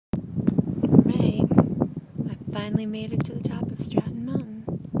Finally made it to the top of Stratton Mountain,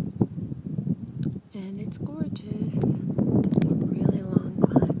 and it's gorgeous. It's a really long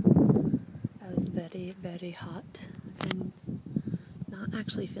climb. I was very, very hot and not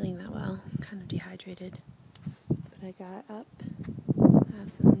actually feeling that well, kind of dehydrated, but I got up, have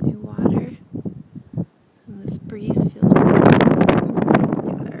some new water, and this breeze feels pretty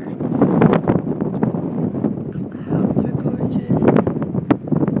together. Clouds are gorgeous.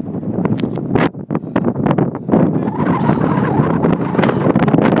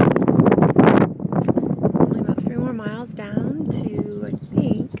 Down to, I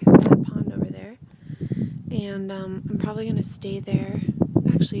think, that pond over there, and I'm probably going to stay there.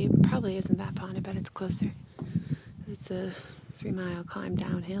 Actually, it probably isn't that pond. I bet it's closer. It's a 3-mile climb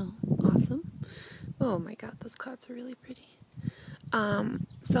downhill. Awesome. Oh my god, those clouds are really pretty.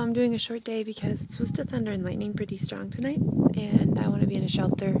 So I'm doing a short day because it's supposed to thunder and lightning pretty strong tonight, and I want to be in a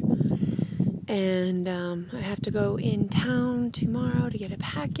shelter, and I have to go in town tomorrow to get a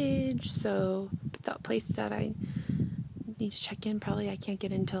package, so the place that I need to check in, probably I can't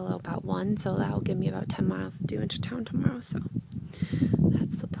get in until about 1, so that will give me about 10 miles to do into town tomorrow, so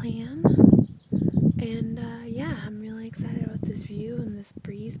that's the plan. And yeah, I'm really excited about this view and this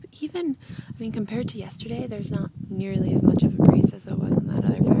breeze, but even, I mean, compared to yesterday, there's not nearly as much of a breeze as there was on that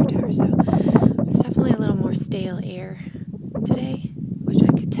other fire tower, so it's definitely a little more stale air today, which I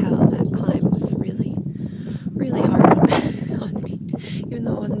could tell. That climb was really, really hard on me, even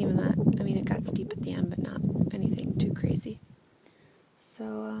though it wasn't even that. I mean, it got steep at the end, but not anything too crazy.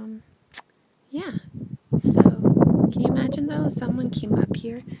 So, yeah. So, can you imagine though, someone came up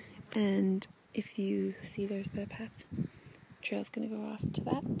here, and if you see there's the path, trail's gonna go off to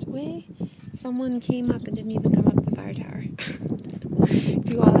that way. Someone came up and didn't even come up the fire tower.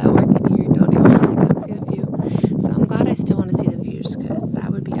 Do all that work in here, don't even want to come see the view. So I'm glad I still want to see the views, because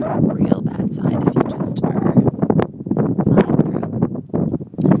that would be a real